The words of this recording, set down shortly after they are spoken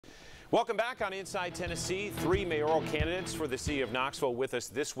Welcome back on Inside Tennessee. 3 mayoral candidates for the city of Knoxville with us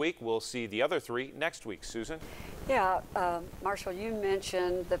this week. We'll see the other 3 next week. Susan? Yeah, Marshall, you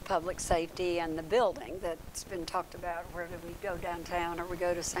mentioned the public safety and the building that's been talked about, whether we go downtown or we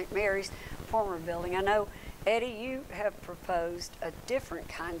go to St. Mary's former building. I know, Eddie, you have proposed a different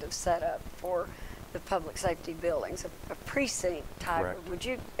kind of setup for the public safety buildings, a precinct type. Correct. Would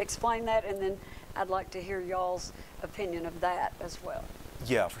you explain that? And then I'd like to hear y'all's opinion of that as well.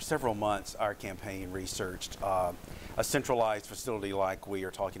 Yeah, for several months, our campaign researched a centralized facility like we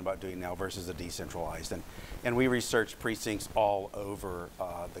are talking about doing now versus a decentralized. And we researched precincts all over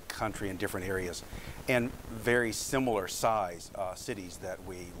the country in different areas and very similar size cities that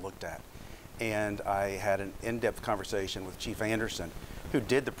we looked at. And I had an in-depth conversation with Chief Anderson, who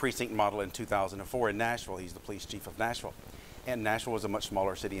did the precinct model in 2004 in Nashville. He's the police chief of Nashville. And Nashville was a much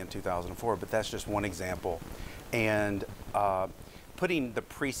smaller city in 2004, but that's just one example. And putting the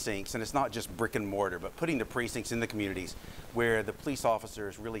precincts, and it's not just brick and mortar, but putting the precincts in the communities where the police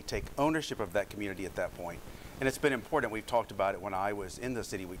officers really take ownership of that community at that point. And it's been important. We've talked about it when I was in the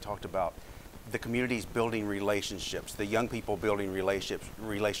city. We talked about the communities building relationships, the young people building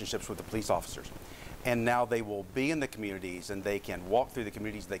relationships with the police officers. And now they will be in the communities and they can walk through the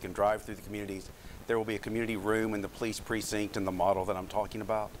communities, they can drive through the communities. There will be a community room in the police precinct in the model that I'm talking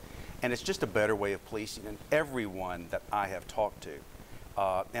about. And it's just a better way of policing. And everyone that I have talked to,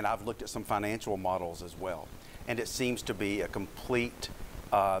 and I've looked at some financial models as well, and it seems to be a complete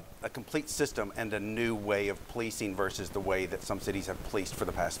system and a new way of policing versus the way that some cities have policed for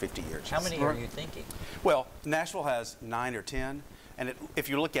the past 50 years. How many are you thinking? Well, Nashville has 9 or 10, and if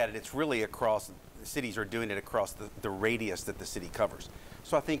you look at it, it's really across, cities are doing it across the radius that the city covers.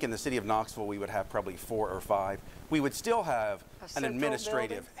 So I think in the city of Knoxville, we would have probably 4 or 5. We would still have an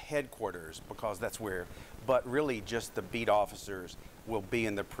administrative headquarters because that's where, but really just the beat officers will be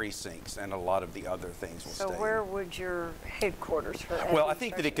in the precincts and a lot of the other things will stay. So where would your headquarters for Well, I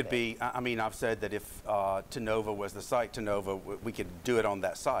think that it could be, I mean, I've said that if Tenova was the site, Tenova, we could do it on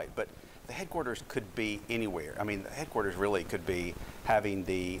that site, but the headquarters could be anywhere. I mean, the headquarters really could be having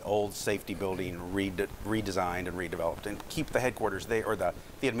the old safety building redesigned and redeveloped and keep the headquarters there, or the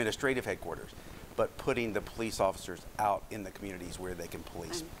administrative headquarters, but putting the police officers out in the communities where they can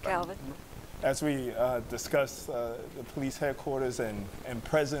police. Calvin? As we discuss the police headquarters and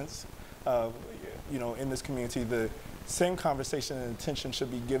presence, you know, in this community, the same conversation and attention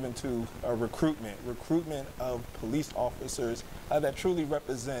should be given to recruitment of police officers that truly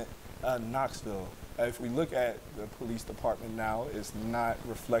represent Knoxville. If we look at the police department now, it's not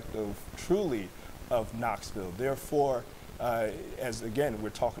reflective truly of Knoxville. Therefore, as again, we're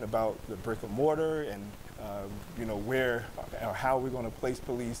talking about the brick and mortar and you know, where or how we're going to place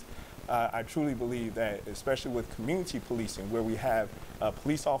police. I truly believe that, especially with community policing, where we have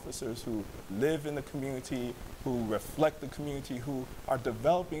police officers who live in the community, who reflect the community, who are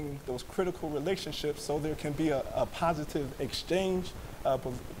developing those critical relationships so there can be a positive exchange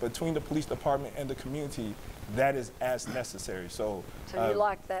between the police department and the community, that is as necessary. So you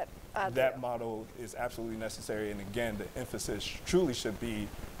like that idea? That model is absolutely necessary. And again, the emphasis truly should be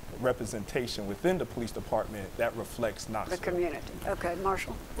representation within the police department that reflects Knoxville. The community. Okay,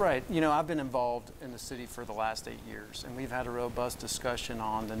 Marshall. Right. You know, I've been involved in the city for the last 8 years, and we've had a robust discussion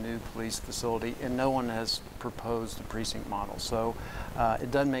on the new police facility, and no one has proposed the precinct model. So it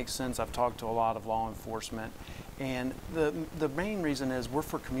doesn't make sense. I've talked to a lot of law enforcement, and the main reason is we're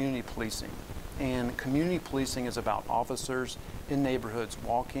for community policing. And community policing is about officers in neighborhoods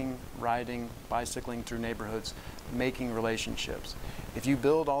walking, riding, bicycling through neighborhoods, making relationships. If you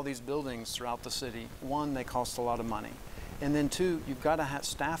build all these buildings throughout the city, one, they cost a lot of money. And then two, you've got to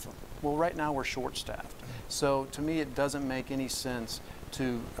staff them. Well, right now we're short-staffed. So to me, it doesn't make any sense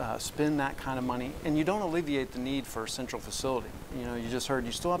to spend that kind of money. And you don't alleviate the need for a central facility. You know, you just heard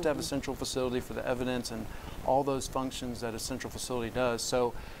you still have to have a central facility for the evidence and all those functions that a central facility does.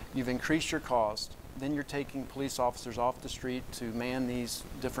 So you've increased your cost, then you're taking police officers off the street to man these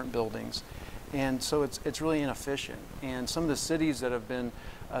different buildings. And so it's really inefficient. And some of the cities that have been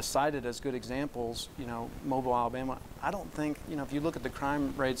cited as good examples, you know, Mobile, Alabama, I don't think, you know, if you look at the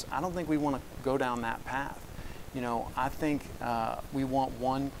crime rates, I don't think we want to go down that path. You know, I think we want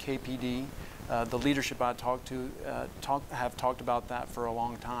one KPD. The leadership I talked to have talked about that for a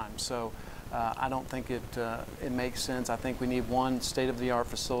long time. So I don't think it makes sense. I think we need one state-of-the-art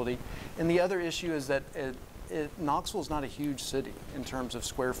facility. And the other issue is that Knoxville is not a huge city in terms of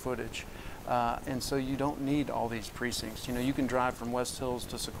square footage. And so you don't need all these precincts. You know, you can drive from West Hills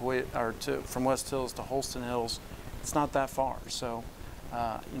to Sequoia, or from West Hills to Holston Hills. It's not that far. So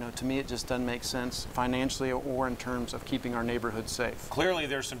You know, to me, it just doesn't make sense financially or in terms of keeping our neighborhood safe. Clearly,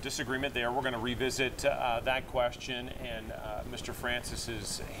 there's some disagreement there. We're going to revisit that question, and Mr.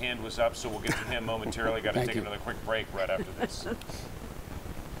 Francis's hand was up, so we'll get to him momentarily. Got to take another quick break right after this.